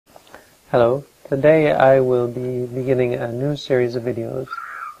Hello. Today I will be beginning a new series of videos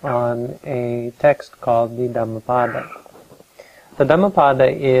on a text called the Dhammapada. The Dhammapada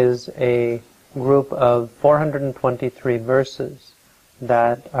is a group of 423 verses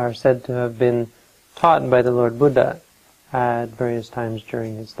that are said to have been taught by the Lord Buddha at various times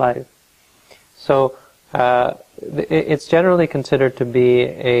during his life. So it's generally considered to be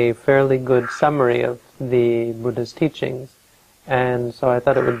a fairly good summary of the Buddha's teachings, and so I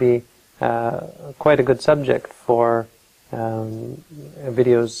thought it would be quite a good subject for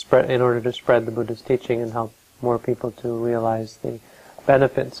videos in order to spread the Buddha's teaching and help more people to realize the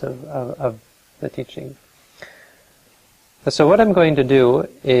benefits of the teaching. So what I'm going to do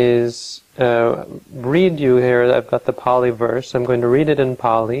is read you here. I've got the Pāļi verse. I'm going to read it in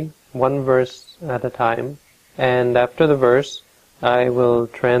Pāļi, one verse at a time, and after the verse I will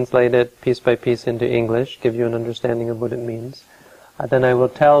translate it piece by piece into English, give you an understanding of what it means. Then I will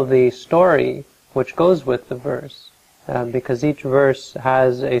tell the story which goes with the verse, because each verse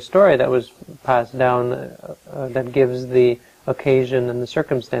has a story that was passed down that gives the occasion and the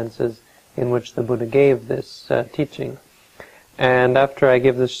circumstances in which the Buddha gave this teaching. And after I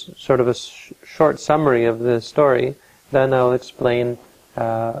give this sort of a short summary of the story, then I'll explain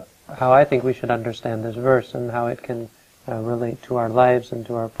how I think we should understand this verse and how it can relate to our lives and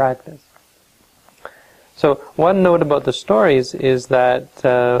to our practice. So one note about the stories is that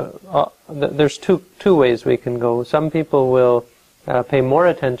there's two ways we can go. Some people will pay more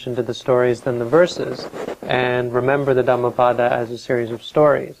attention to the stories than the verses and remember the Dhammapada as a series of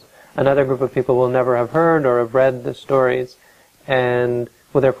stories. Another group of people will never have heard or have read the stories and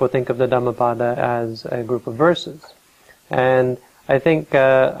will therefore think of the Dhammapada as a group of verses. And I think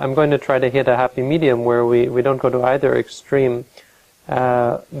I'm going to try to hit a happy medium where we don't go to either extreme,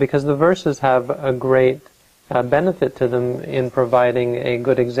 because the verses have a great benefit to them in providing a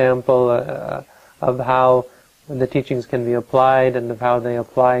good example of how the teachings can be applied and of how they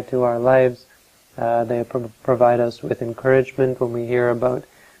apply to our lives. They provide us with encouragement when we hear about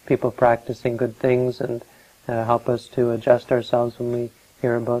people practicing good things, and help us to adjust ourselves when we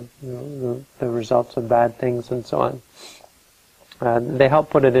hear about the results of bad things and so on. They help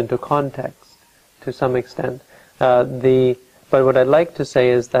put it into context to some extent. But what I'd like to say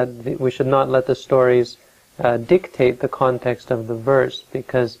is that we should not let the stories dictate the context of the verse,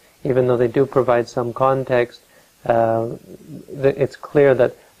 because even though they do provide some context, it's clear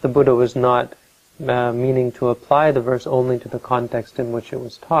that the Buddha was not meaning to apply the verse only to the context in which it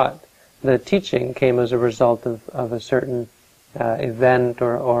was taught. The teaching came as a result of a certain event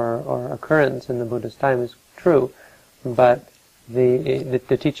or occurrence in the Buddha's time, is true, but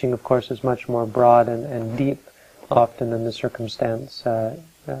the teaching, of course, is much more broad and deep often than the circumstance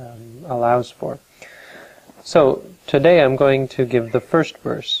allows for. So today I'm going to give the first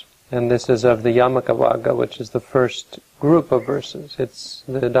verse, and this is of the Yamaka, which is the first group of verses. It's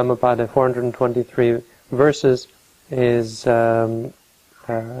the Dhammapada, 423 verses, is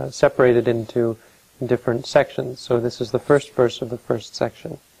separated into different sections. So this is the first verse of the first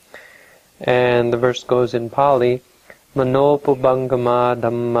section. And the verse goes in Pāļi, Manopubbaṅgamā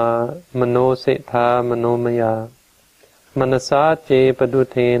dhammā, manoseṭṭhā manomayā, manasā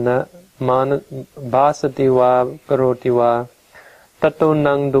paduṭṭhena, bhāsati karoti tato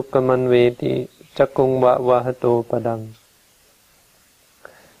dukkham anveti, cakkaṁ vahato padaṁ.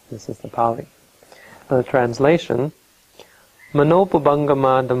 This is the Pāļi. The translation: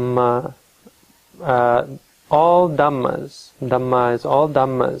 Manopubbaṅgamā dhammā, all dhammas, dhammā is all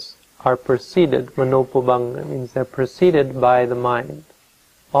dhammas, are preceded, manopubbaṅga means they're preceded by the mind.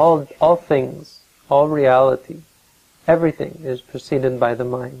 All things, all reality, everything is preceded by the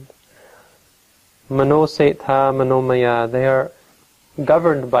mind. Manoseṭṭhā manomayā, they are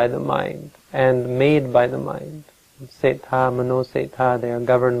governed by the mind and made by the mind. Seṭṭhā manoseṭṭhā, they are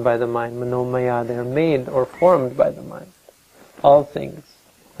governed by the mind. Manomayā, they are made or formed by the mind. All things.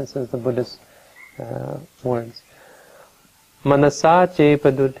 This is the Buddhist words. Manasā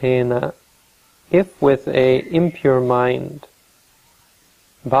paduṭṭhena, if with a impure mind,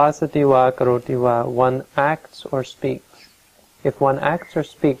 bhāsati karoti one acts or speaks. If one acts or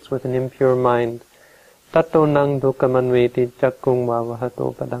speaks with an impure mind, tato dukkham anveti, cakkaṁ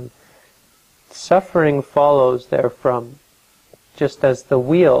vahato padaṁ. Suffering follows therefrom, just as the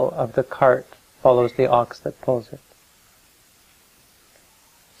wheel of the cart follows the ox that pulls it.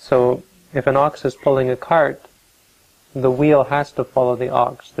 So, if an ox is pulling a cart, the wheel has to follow the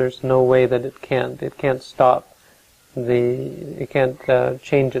ox. There's no way that it can't. It can't stop. It can't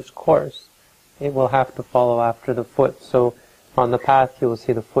change its course. It will have to follow after the foot. So, on the path, you will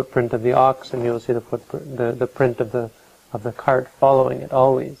see the footprint of the ox, and you will see the print of the cart following it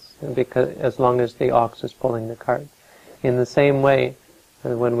always. because as long as the ox is pulling the cart. In the same way,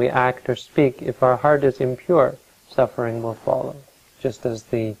 when we act or speak, if our heart is impure, suffering will follow, just as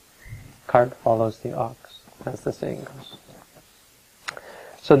the cart follows the ox, as the saying goes.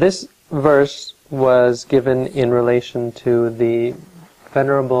 So this verse was given in relation to the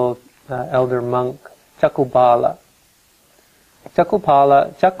venerable elder monk Cakkupāla.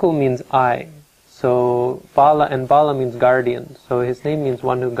 Cakku means eye, so Pāla means guardian, so his name means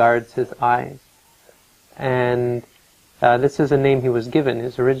one who guards his eyes. And this is a name he was given.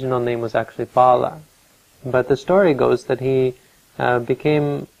 His original name was actually Pāļi. But the story goes that he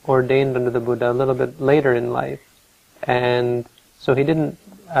became ordained under the Buddha a little bit later in life, and so he didn't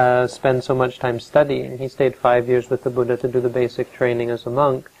spend so much time studying. He stayed 5 years with the Buddha to do the basic training as a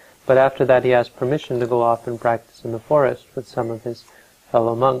monk, but after that he asked permission to go off and practice in the forest with some of his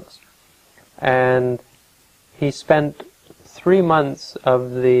fellow monks. And he spent 3 months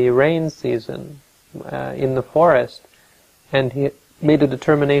of the rain season in the forest, and he made a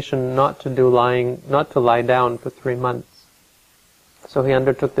determination not to lie down for 3 months. So he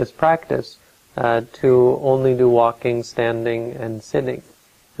undertook this practice to only do walking, standing, and sitting.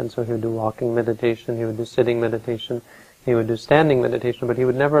 And so he would do walking meditation, he would do sitting meditation, he would do standing meditation, but he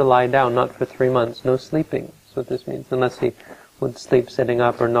would never lie down, not for 3 months. No sleeping, that's what this means, unless he would sleep sitting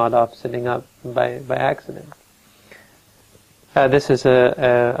up or nod off sitting up by accident. This is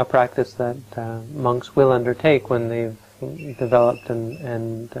a practice that monks will undertake when they've developed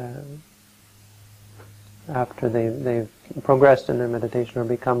and after they've progressed in their meditation or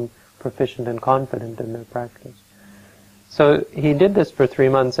become proficient and confident in their practice. So he did this for 3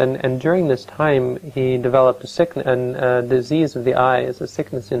 months, and during this time he developed a disease of the eyes, a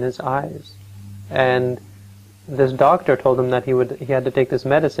sickness in his eyes. And this doctor told him that he had to take this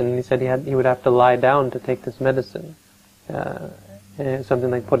medicine, and he said he would have to lie down to take this medicine.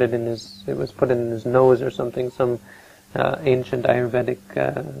 Something like it was put in his nose or something, some ancient Ayurvedic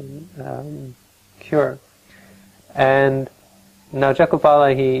cure. And now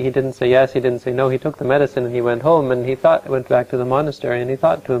Cakkupāla, he didn't say yes, he didn't say no, he took the medicine and he went home, and went back to the monastery, and he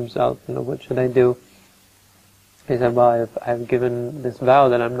thought to himself, what should I do? He said, well, I've given this vow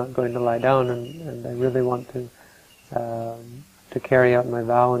that I'm not going to lie down, and I really want to carry out my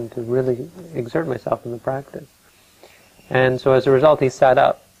vow and to really exert myself in the practice. And so as a result he sat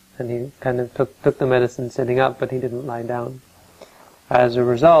up, and he kind of took the medicine sitting up, but he didn't lie down. As a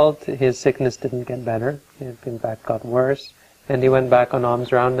result, his sickness didn't get better, it in fact got worse, and he went back on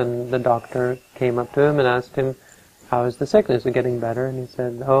alms round, and the doctor came up to him and asked him, how is the sickness? Is it getting better? And he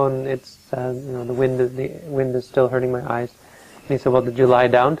said, it's the wind is still hurting my eyes. And he said, well, did you lie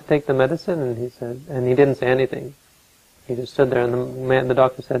down to take the medicine? And he didn't say anything. He just stood there, and the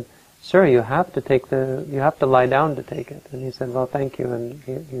doctor said, sir, you have to lie down to take it. And he said, well, thank you, and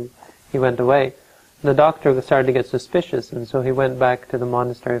he went away. The doctor started to get suspicious, and so he went back to the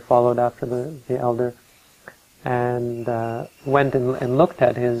monastery, followed after the elder, and went and looked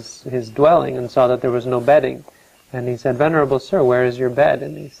at his dwelling and saw that there was no bedding. And he said, Venerable Sir, where is your bed?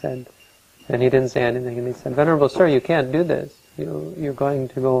 And he didn't say anything, and he said, Venerable Sir, you can't do this. You're going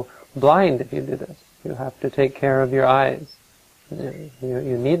to go blind if you do this. You have to take care of your eyes.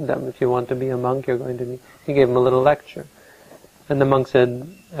 You need them. If you want to be a monk, you're going to be... He gave him a little lecture. And the monk said,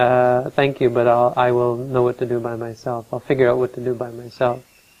 thank you, but I will know what to do by myself. I'll figure out what to do by myself.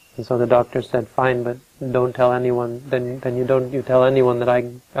 And so the doctor said, fine, but don't tell anyone. Then you tell anyone that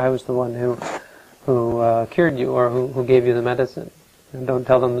I was the one who cured you, or who gave you the medicine. And don't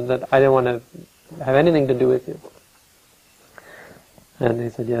tell them that I didn't want to have anything to do with you. And he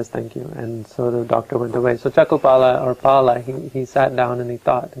said, yes, thank you. And so the doctor went away. So Cakkupāla, or Pāļi, he sat down and he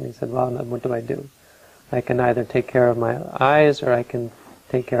thought, and he said, well, what do I do? I can either take care of my eyes, or I can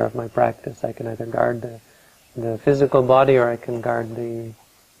take care of my practice. I can either guard the physical body, or I can guard the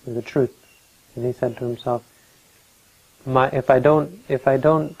truth. And he said to himself, if I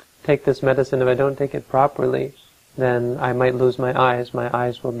don't take this medicine, if I don't take it properly, then I might lose my eyes. My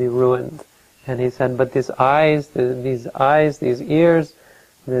eyes will be ruined. And he said, but these eyes, these ears,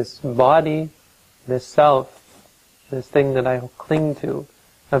 this body, this self, this thing that I cling to,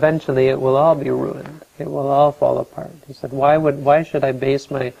 eventually it will all be ruined. It will all fall apart. He said, why should I base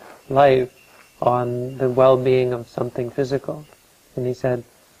my life on the well-being of something physical? And he said,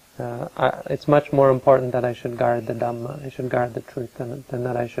 it's much more important that I should guard the Dhamma, I should guard the truth, than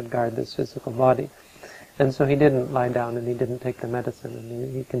that I should guard this physical body. And so he didn't lie down, and he didn't take the medicine,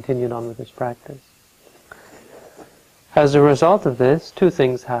 and he continued on with his practice. As a result of this, two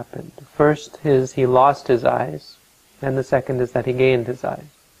things happened. First is he lost his eyes, and the second is that he gained his eyes.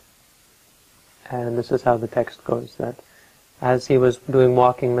 And this is how the text goes, that as he was doing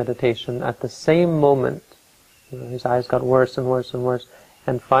walking meditation, at the same moment, his eyes got worse and worse and worse,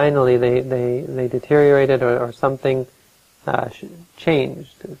 and finally they deteriorated, or something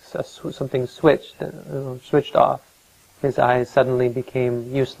changed, something switched off. His eyes suddenly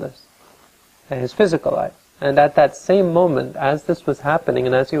became useless, his physical eyes. And at that same moment, as this was happening,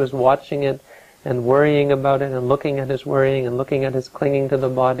 and as he was watching it, and worrying about it, and looking at his worrying, and looking at his clinging to the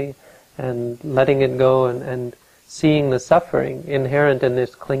body, and letting it go, and seeing the suffering inherent in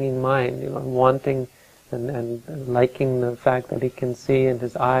this clinging mind, wanting and liking the fact that he can see in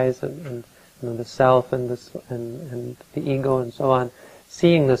his eyes, and the self, and the ego, and so on,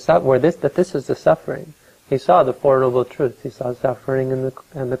 seeing that this is the suffering. He saw the Four Noble Truths. He saw suffering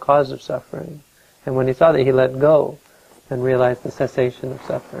and the cause of suffering. And when he saw that, he let go and realized the cessation of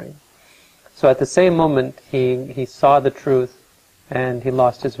suffering. So at the same moment, he saw the truth, and he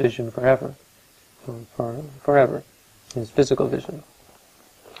lost his vision forever. Forever. His physical vision.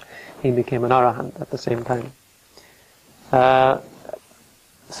 He became an arahant at the same time.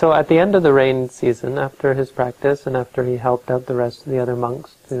 So at the end of the rain season, after his practice, and after he helped out the rest of the other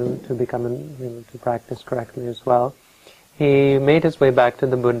monks to become, to practice correctly as well, he made his way back to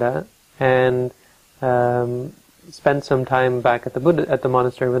the Buddha, and spent some time back at the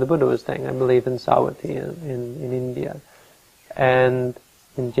monastery where the Buddha was staying, I believe in Savatthi in India, and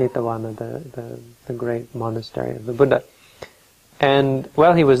in Jetavana, the great monastery of the Buddha. And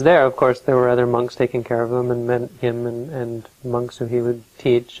while he was there, of course, there were other monks taking care of him, and met him, and monks who he would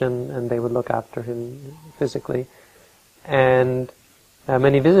teach, and they would look after him physically, and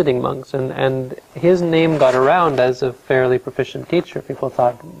many visiting monks, and his name got around as a fairly proficient teacher. People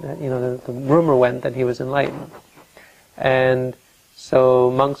thought, the rumor went that he was enlightened, and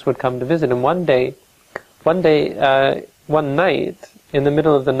so monks would come to visit him. One night, in the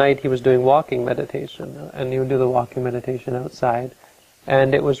middle of the night, he was doing walking meditation, and he would do the walking meditation outside,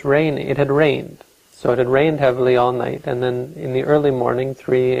 and it was raining. It had rained, so it had rained heavily all night, and then in the early morning,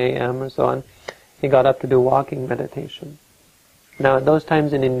 3 a.m. or so on, he got up to do walking meditation. Now, at those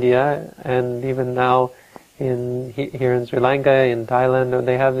times in India, and even now here in Sri Lanka, in Thailand,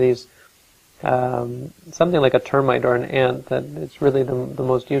 they have these something like a termite or an ant that it's really the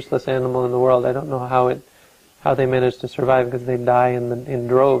most useless animal in the world. I don't know how they manage to survive, because they die in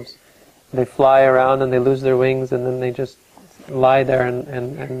droves. They fly around and they lose their wings, and then they just lie there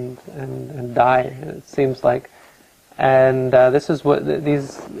and die, it seems like. And this is what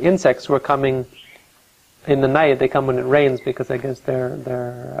these insects were coming in the night. They come when it rains, because I guess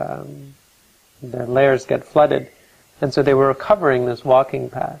their lairs get flooded, and so they were covering this walking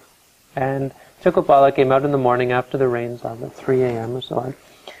path. And Cakkaṁ came out in the morning after the rains, at 3 a.m. or so on,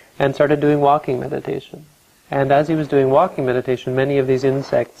 and started doing walking meditation. And as he was doing walking meditation, many of these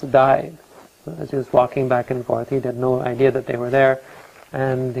insects died. So as he was walking back and forth, he had no idea that they were there,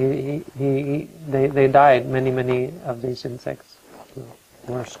 and they died. Many of these insects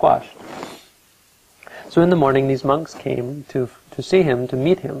were squashed. So in the morning, these monks came to see him, to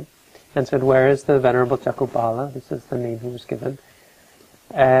meet him, and said, "Where is the Venerable Cakkaṁ?" This is the name he was given.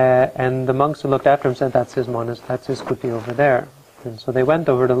 And the monks who looked after him said, "That's his monastery, that's his kuti over there." And so they went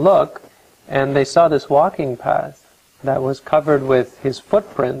over to look, and they saw this walking path that was covered with his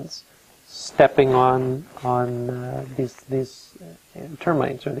footprints, stepping on these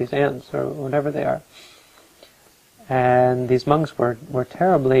termites, or these ants, or whatever they are. And these monks were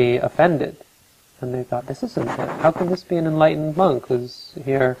terribly offended, and they thought, how can this be an enlightened monk who's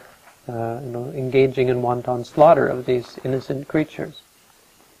here, engaging in wanton slaughter of these innocent creatures?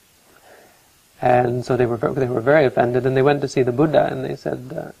 And so they were very offended, and they went to see the Buddha, and they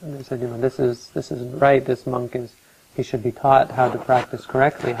said, this isn't right. This monk he should be taught how to practice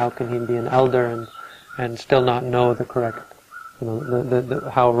correctly. How can he be an elder and still not know the correct,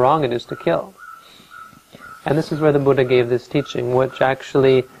 how wrong it is to kill? And this is where the Buddha gave this teaching, which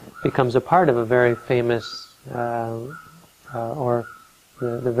actually becomes a part of a very famous, or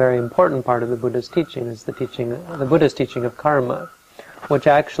the very important part of the Buddha's teaching is the Buddha's teaching of karma, which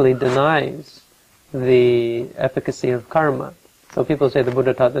actually denies the efficacy of karma. So people say the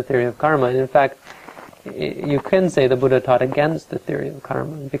Buddha taught the theory of karma, and in fact, you can say the Buddha taught against the theory of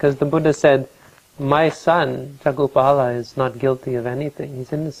karma, because the Buddha said, "My son, Cakkaṁ, is not guilty of anything,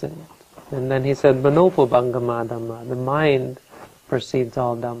 he's innocent." And then he said, "Manopubbaṅgamā dhammā," the mind perceives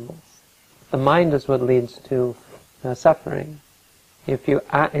all dhammas. The mind is what leads to suffering. If you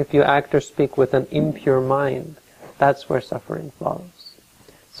act or speak with an impure mind, that's where suffering follows.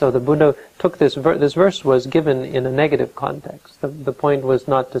 So the Buddha took this verse was given in a negative context. The point was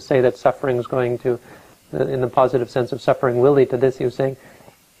not to say that suffering is going to, in the positive sense of suffering will lead to this. He was saying,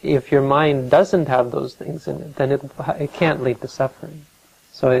 if your mind doesn't have those things in it, then it can't lead to suffering.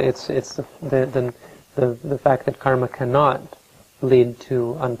 So it's the fact that karma cannot lead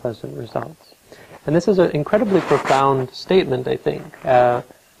to unpleasant results. And this is an incredibly profound statement, I think,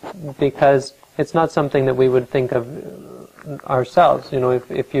 because it's not something that we would think of ourselves. You know,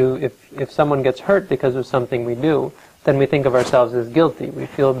 if someone gets hurt because of something we do, then we think of ourselves as guilty. We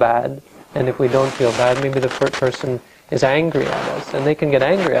feel bad, and if we don't feel bad, maybe the person is angry at us, and they can get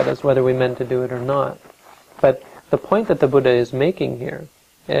angry at us whether we meant to do it or not. But the point that the Buddha is making here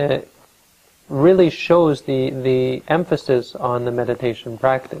really shows the emphasis on the meditation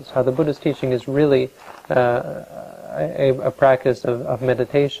practice. How the Buddha's teaching is really a practice of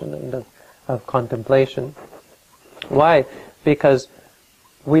meditation and of contemplation. Why? Because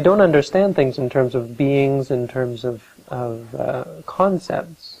we don't understand things in terms of beings, in terms of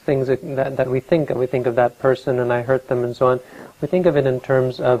concepts, things that we think of. We think of that person and I hurt them and so on. We think of it in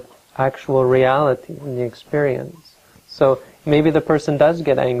terms of actual reality in the experience. So maybe the person does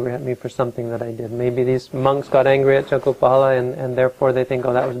get angry at me for something that I did. Maybe these monks got angry at Cakkaṁ and therefore they think,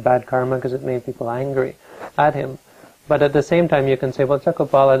 oh, that was bad karma because it made people angry at him. But at the same time you can say, well,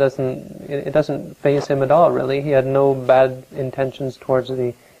 Cakkaṁ doesn't faze him at all, really. He had no bad intentions towards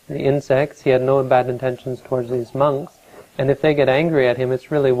the insects. He had no bad intentions towards these monks. And if they get angry at him,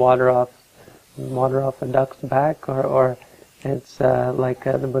 it's really water off a duck's back, or it's like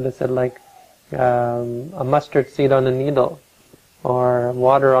the Buddha said, like a mustard seed on a needle, or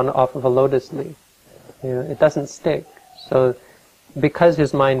water off of a lotus leaf. You know, it doesn't stick. So because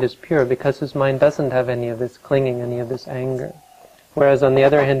his mind is pure, because his mind doesn't have any of this clinging, any of this anger. Whereas on the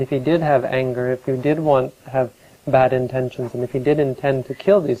other hand, if he did have anger, if he did have bad intentions, and if he did intend to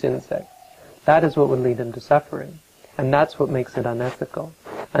kill these insects, that is what would lead him to suffering. And that's what makes it unethical.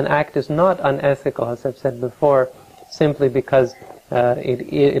 An act is not unethical, as I've said before, simply because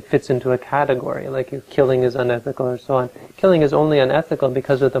it fits into a category, like if killing is unethical or so on. Killing is only unethical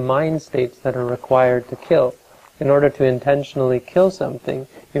because of the mind states that are required to kill. In order to intentionally kill something,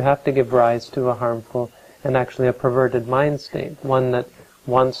 you have to give rise to a harmful and actually a perverted mind state, one that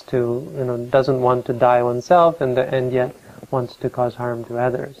wants to, doesn't want to die oneself and yet wants to cause harm to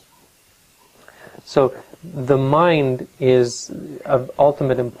others. So the mind is of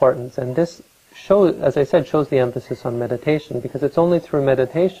ultimate importance, and this shows, as I said, shows the emphasis on meditation, because it's only through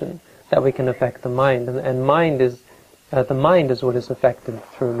meditation that we can affect the mind, and the mind is what is affected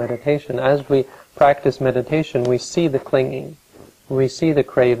through meditation. As we practice meditation, we see the clinging, we see the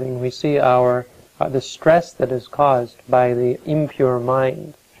craving, we see the stress that is caused by the impure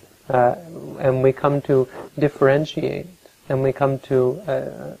mind, and we come to differentiate, and we come to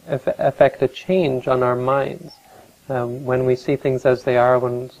affect a change on our minds. When we see things as they are,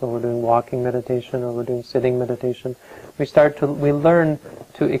 so we're doing walking meditation or we're doing sitting meditation, we learn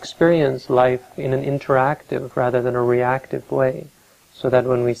to experience life in an interactive rather than a reactive way, so that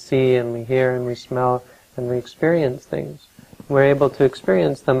when we see and we hear and we smell and we experience things, we're able to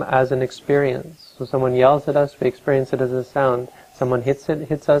experience them as an experience. So someone yells at us, we experience it as a sound. Someone hits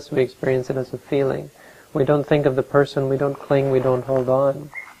us, we experience it as a feeling. We don't think of the person, we don't cling, we don't hold on.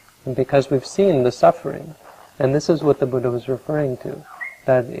 And because we've seen the suffering, and this is what the Buddha was referring to,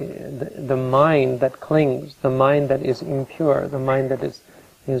 that the mind that clings, the mind that is impure, the mind that is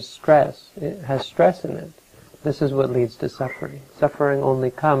stress, it has stress in it. This is what leads to suffering. Suffering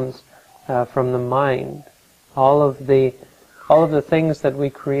only comes from the mind. All of the things that we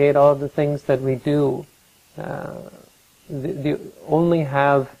create, all of the things that we do, they only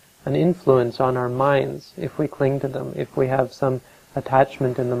have an influence on our minds if we cling to them, if we have some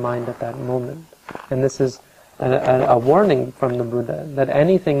attachment in the mind at that moment. And this is a warning from the Buddha, that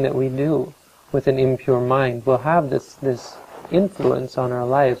anything that we do with an impure mind will have this influence on our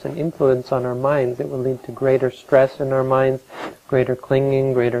lives, an influence on our minds. It will lead to greater stress in our minds, greater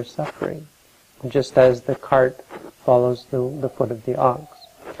clinging, greater suffering, just as the cart follows the foot of the ox.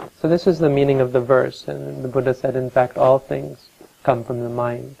 So this is the meaning of the verse, and the Buddha said, in fact, all things come from the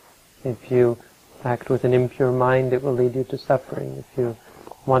mind. If you act with an impure mind, it will lead you to suffering. If you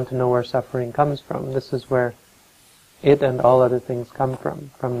want to know where suffering comes from, this is where it and all other things come from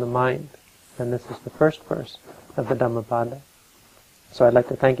the mind. And this is the first verse of the Dhammapada. So I'd like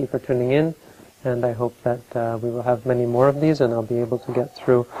to thank you for tuning in, and I hope that we will have many more of these, and I'll be able to get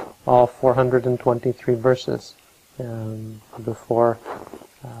through all 423 verses before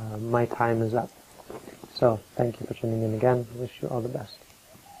my time is up. So thank you for tuning in again. I wish you all the best.